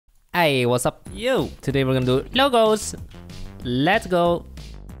Hey, what's up? Yo! Today we're gonna do logos. Let's go.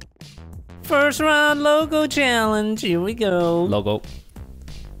 First round logo challenge. Here we go. Logo.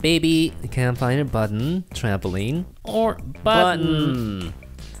 Baby, can't find a button, trampoline, or button.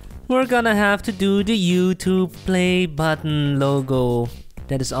 We're gonna have to do the YouTube play button logo.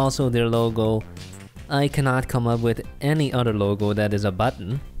 That is also their logo. I cannot come up with any other logo that is a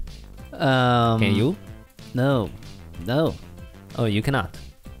button. Can you? No. Oh, you cannot.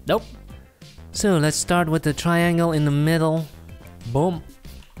 Nope. So let's start with the triangle in the middle. Boom.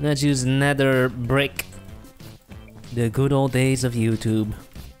 Let's use nether brick. The good old days of YouTube.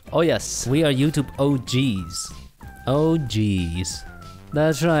 Oh yes. We are YouTube OGs. OGs.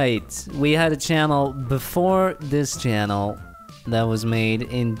 That's right. We had a channel before this channel that was made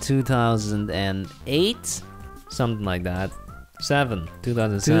in 2008? Something like that.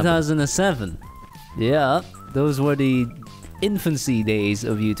 2007. 2007. Yeah, those were the infancy days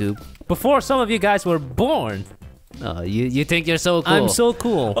of YouTube. Before some of you guys were born. Oh, you think you're so cool? I'm so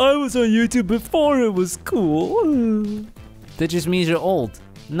cool. I was on YouTube before it was cool. That just means you're old.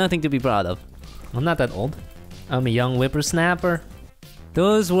 Nothing to be proud of. I'm not that old. I'm a young whippersnapper.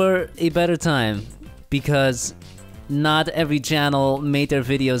 Those were a better time because not every channel made their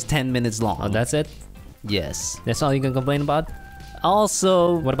videos 10 minutes long. Oh, that's it? Yes. That's all you can complain about?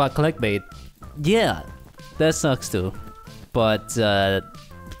 Also, What about clickbait? yeah, that sucks too. But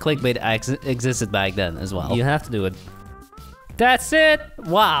clickbait existed back then as well. You have to do it. That's it!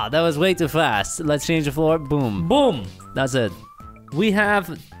 Wow, that was way too fast. Let's change the floor. Boom. Boom! That's it. We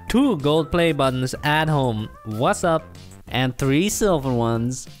have 2 gold play buttons at home. What's up? And 3 silver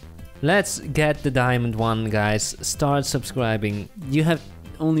ones. Let's get the diamond one, guys. Start subscribing. You have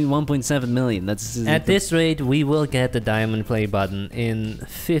only 1.7 million. That's At this rate, we will get the diamond play button in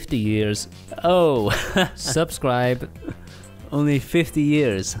 50 years. Oh, Subscribe. only 50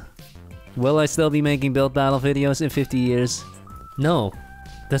 years. Will I still be making build battle videos in 50 years? No.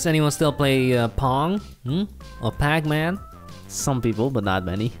 Does anyone still play Pong? Or Pac-Man? Some people, but not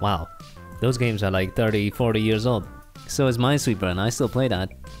many. Wow. Those games are like 30, 40 years old. So is Minesweeper, and I still play that.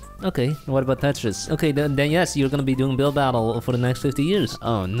 Okay. What about Tetris? Okay, then yes, you're gonna be doing build battle for the next 50 years.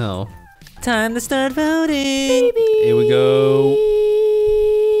 Oh no. Time to start voting! Here we go.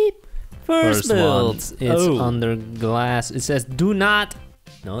 First build. It's under glass. It says do not.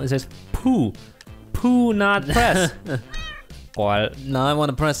 No, it says poo. Poo not press. Or Now I want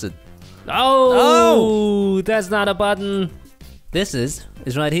to press it. oh, that's not a button. This is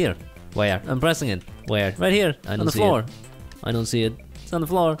right here. Where? I'm pressing it. Where? Right here. I don't on the see floor. it. I don't see it. It's on the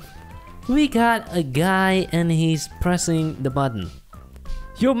floor. We got a guy and he's pressing the button.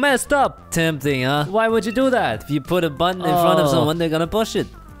 You messed up. Tempting, huh? Why would you do that? If you put a button in front of Oh. someone, they're gonna push it.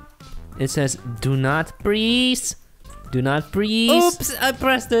 It says do not breathe. Do not breathe. Oops, I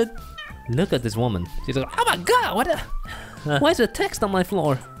pressed it. Look at this woman. She's like, oh my god, what the? Why is there text on my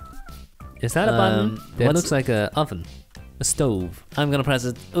floor? Is that a button? That what's- looks like an oven. A stove. I'm gonna press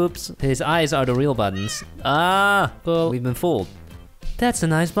it. Oops. His eyes are the real buttons. Ah, Well, we've been fooled. that's a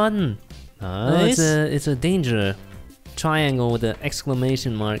nice button. Nice. It's a danger. Triangle with an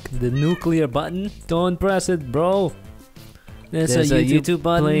exclamation mark. The nuclear button. Don't press it, bro. There's There's a YouTube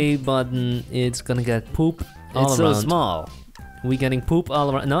button. play button. It's gonna get poop all It's around. so small. We getting poop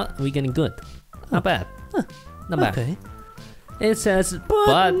all around. No, we getting good. Not bad. Not bad. Okay. It says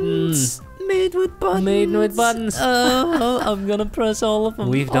buttons. Made with buttons. Made with buttons. Oh, I'm gonna press all of them.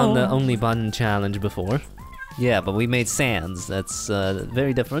 We've done the Oh. only button challenge before. Yeah, but we made sands. That's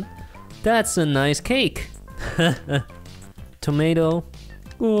very different. That's a nice cake. Tomato.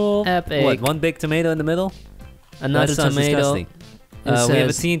 Cool. Epic. What? One big tomato in the middle? Another That sounds tomato. disgusting. It We have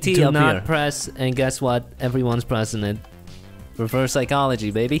a says, TNT do up not here. press, and guess what? Everyone's pressing it. Reverse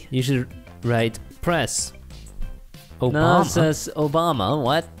psychology, baby. You should write press. No, Obama. it says Obama.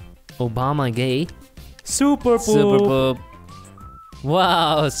 What? Obama gay. Super poop. Super poop.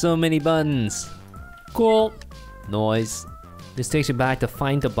 Wow, so many buttons. Cool. Noise. This takes you back to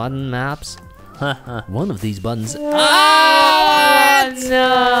find the button maps. One of these buttons. Ah,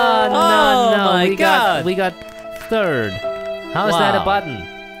 No, Oh no. my God. We got third. How is that a Wow. button?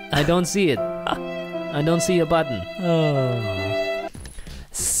 I don't see it. I don't see a button. Oh.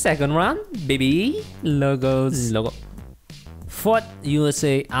 Second round, baby. Logos. Logo. Foot,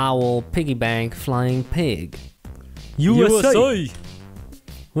 USA, owl, piggy bank, flying pig. USA.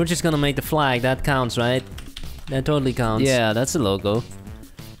 We're just gonna make the flag. That counts, right? That totally counts. Yeah, that's a logo.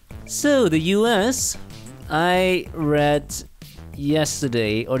 So, the US, I read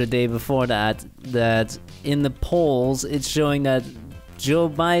yesterday or the day before that in the polls it's showing that Joe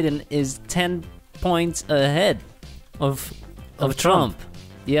Biden is 10 points ahead of Trump.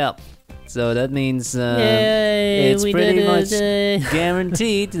 Yeah. So that means Yay, it's we pretty did much it.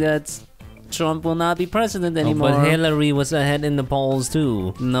 guaranteed that Trump will not be president anymore. But Hillary was ahead in the polls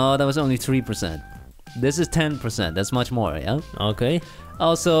too. No, that was only 3%. This is 10%. That's much more, yeah? Okay.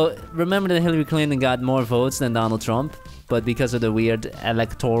 Also, remember that Hillary Clinton got more votes than Donald Trump, but because of the weird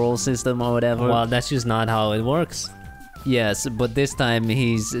electoral system or whatever. Well, that's just not how it works. Yes, but this time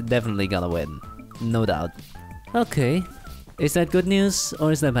he's definitely gonna win. No doubt. Okay. Is that good news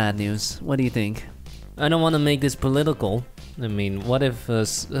or is that bad news? What do you think? I don't want to make this political. I mean, what if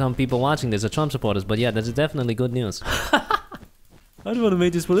some people watching this are Trump supporters? But yeah, that's definitely good news. I don't want to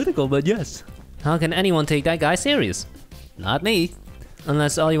make this political, but yes. How can anyone take that guy serious? Not me.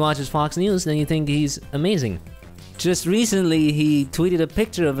 Unless all you watch is Fox News, then you think he's amazing. Just recently, he tweeted a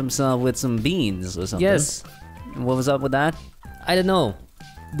picture of himself with some beans or something. Yes. What was up with that? I don't know.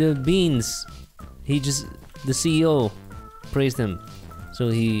 The beans. The CEO praised him. So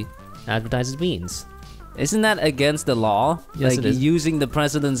he advertises beans. Isn't that against the law? Yes, like it is. using the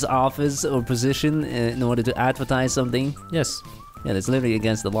president's office or position in order to advertise something? Yes. Yeah, that's literally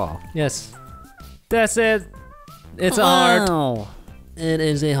against the law. Yes. That's it. It's a heart. Wow. It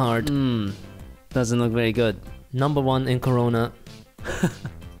is a heart. Doesn't look very good. #1 in Corona.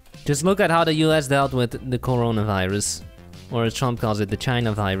 Just look at how the US dealt with the coronavirus. Or as Trump calls it, the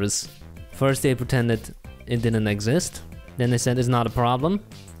China virus. First they pretended it didn't exist. Then they said it's not a problem.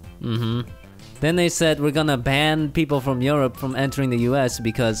 Then they said we're gonna ban people from Europe from entering the US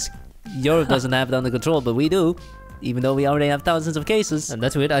because Europe doesn't have it under control, but we do. Even though we already have thousands of cases. And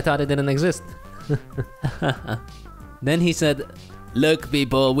that's weird, I thought it didn't exist. Then he said, look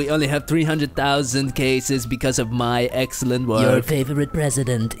people, we only have 300,000 cases because of my excellent work. Your favorite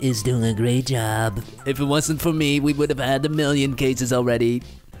president is doing a great job. If it wasn't for me, we would have had 1 million cases already.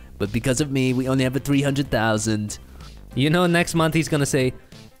 But because of me, we only have 300,000. You know, next month he's gonna say,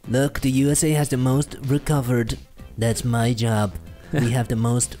 Look, the USA has the most recovered. That's my job. We have the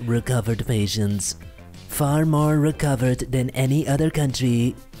most recovered patients. Far more recovered than any other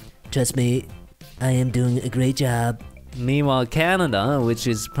country. Trust me, I am doing a great job. Meanwhile, Canada, which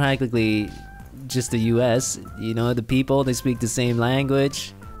is practically just the US, you know, the people, they speak the same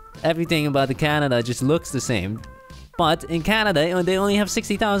language. Everything about the Canada just looks the same. But in Canada, they only have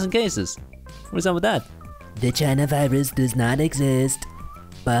 60,000 cases. What's up with that? The China virus does not exist.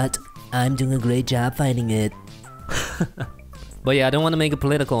 But I'm doing a great job finding it. but yeah, I don't want to make it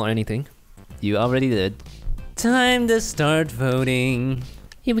political or anything. You already did. Time to start voting.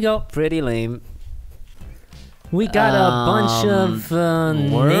 Here we go. Pretty lame. We got a bunch of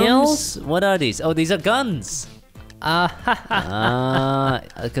nails. What are these? Oh, these are guns.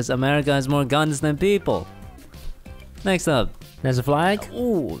 Because America has more guns than people. Next up. There's a flag.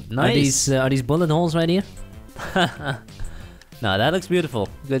 Ooh, nice. Are these bullet holes right here? No, that looks beautiful.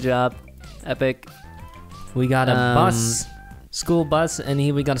 Good job. Epic. We got a bus. School bus, and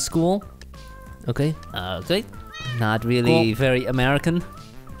here we got a school. Okay. Okay. Not really very American.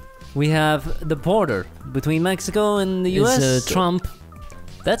 We have the border between Mexico and the US. It's Trump.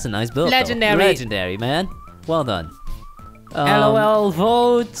 That's a nice build. Legendary. Though. Legendary, man. Well done. LOL,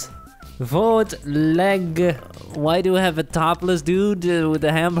 vote. Vote leg. Why do we have a topless dude with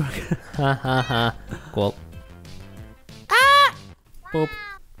a hamburger? Hahaha. Cool. Boop.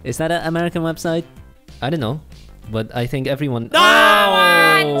 Is that an American website? I don't know. But I think everyone.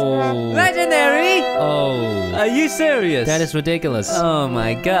 Oh! Legendary! Oh. Are you serious? That is ridiculous. Oh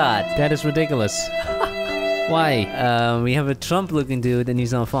my god. That is ridiculous. Why? We have a Trump looking dude and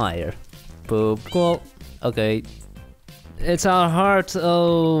he's on fire. Boop. Cool. Okay. It's our heart.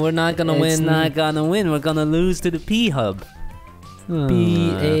 Oh, we're not gonna win. It's not gonna win. We're gonna lose to the P-Hub.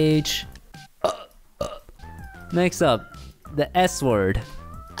 PH. Next up, the S word.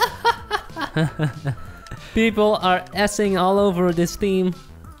 People are S-ing all over this theme.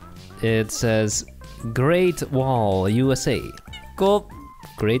 It says Great Wall USA. Cool.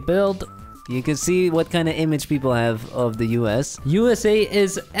 Great build. You can see what kind of image people have of the US. USA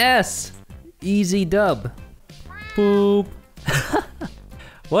is S. Easy dub. Boop.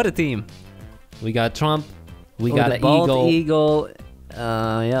 What a team. We got Trump. We Oh, got the an bald eagle.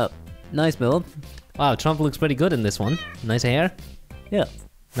 Yeah. Nice build. Wow, Trump looks pretty good in this one. Nice hair. Yeah.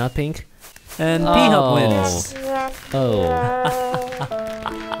 Not pink. And P-Hub wins. Oh.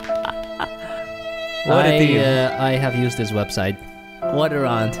 What a team. I have used this website What a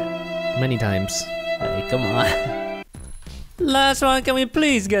round. many times. Hey, come on. Last one, can we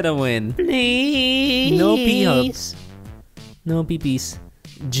please get a win? Please. No P-Hubs. No peepees.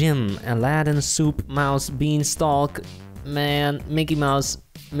 Jim, Aladdin, Soup, Mouse, Beanstalk, Man, Mickey Mouse,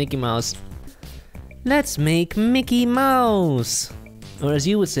 Mickey Mouse. Let's make Mickey Mouse. Or as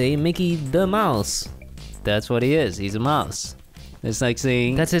you would say, Mickey the Mouse. That's what he is. He's a mouse. It's like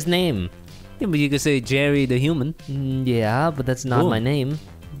saying... That's his name. Yeah, but you could say Jerry the human. Yeah, but that's not Ooh. my name.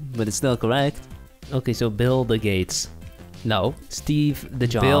 But it's still correct. Okay, so Bill the Gates. No. Steve the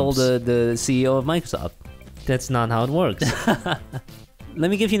Jobs. Bill the CEO of Microsoft. That's not how it works. Let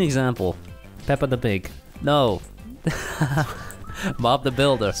me give you an example. Peppa the Pig. No. Bob the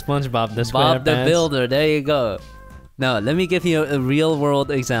Builder. SpongeBob the SquarePants. Bob the Builder, there you go. No, let me give you a real world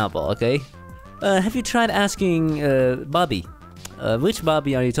example, okay? Have you tried asking Bobby? Which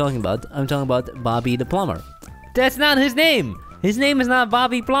Bobby are you talking about? I'm talking about Bobby the Plumber. That's not his name. His name is not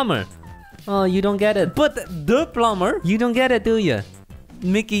Bobby Plumber. Oh, you don't get it. But the plumber? You don't get it, do you?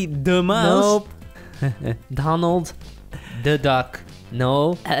 Mickey the Mouse? Nope. Donald the Duck.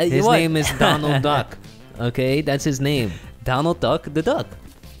 No, his what? name is Donald Duck. Okay, that's his name. Donald Duck the Duck.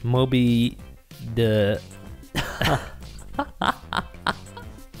 Moby the...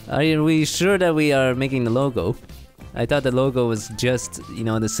 Are we sure that we are making the logo? I thought the logo was just, you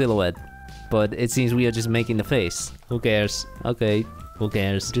know, the silhouette. But it seems we are just making the face. Who cares? Okay, Who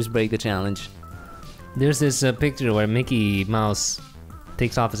cares? just break the challenge. There's this picture where Mickey Mouse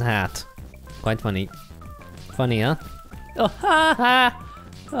takes off his hat. Quite funny. Funny, huh? Oh, ha!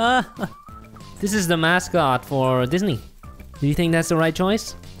 This is the mascot for Disney. Do you think that's the right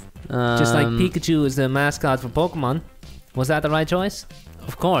choice? Just like Pikachu is the mascot for Pokemon. Was that the right choice?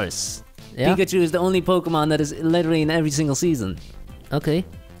 Of course. Yeah? Pikachu is the only Pokemon that is literally in every single season. Okay.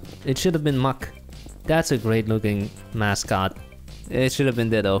 It should have been Muck. That's a great looking mascot. It should have been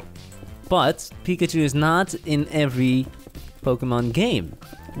Ditto. But Pikachu is not in every Pokemon game.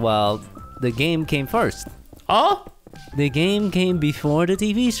 Well, the game came first. Oh! The game came before the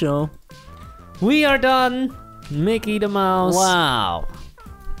TV show. We are done! Mickey the Mouse. Wow.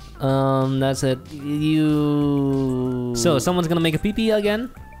 That's it. You... So, someone's gonna make a pee-pee again?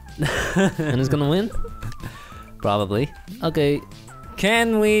 And is gonna win? Probably. Okay.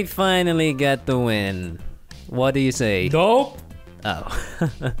 Can we finally get the win? What do you say? Nope. Oh.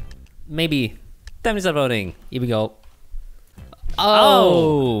 Maybe. Time to start voting. Here we go.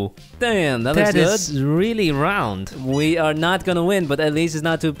 Oh! Damn, that looks That good. is really round. We are not gonna win, but at least it's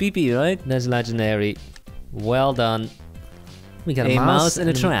not too pee-pee, right? That's legendary. Well done. We got a, A mouse and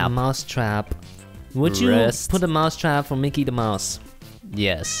a trap. A mouse trap. Would Rest. you put a mouse trap for Mickey the Mouse?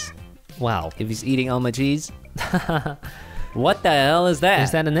 Yes. Wow. If he's eating all my cheese. What the hell is that?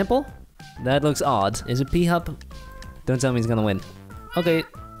 Is that a nipple? That looks odd. Is it pee hub? Don't tell me he's gonna win. Okay.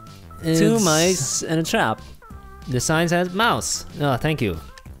 Two It's- mice and a trap. The sign says mouse. Oh, thank you.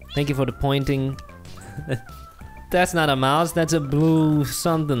 Thank you for the pointing. That's not a mouse, that's a blue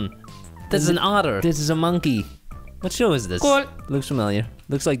something. This is an otter. This is a monkey. What show is this? Cool. Looks familiar.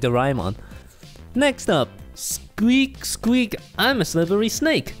 Looks like Doraemon. Next up. Squeak, squeak, I'm a slippery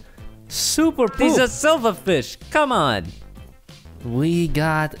snake. Super poop. These are silverfish. Come on. We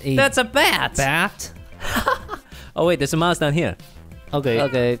got a That's a bat. bat. Oh wait, there's a mouse down here. Okay.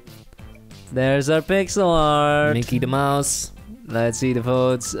 Okay. There's our pixel art. Mickey the Mouse. Let's see the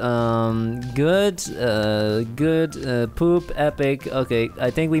votes. Good, poop, epic. Okay, I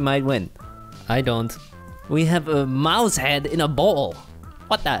think we might win. I don't. We have a mouse head in a bowl.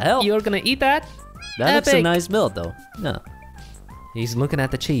 What the hell? You're gonna eat that? That looks a Epic. nice build though. No. He's looking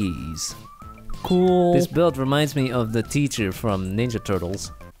at the cheese. Cool. This build reminds me of the teacher from Ninja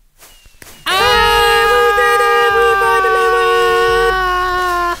Turtles.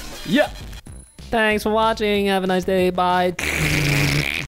 Yeah. Thanks for watching. Have a nice day. Bye.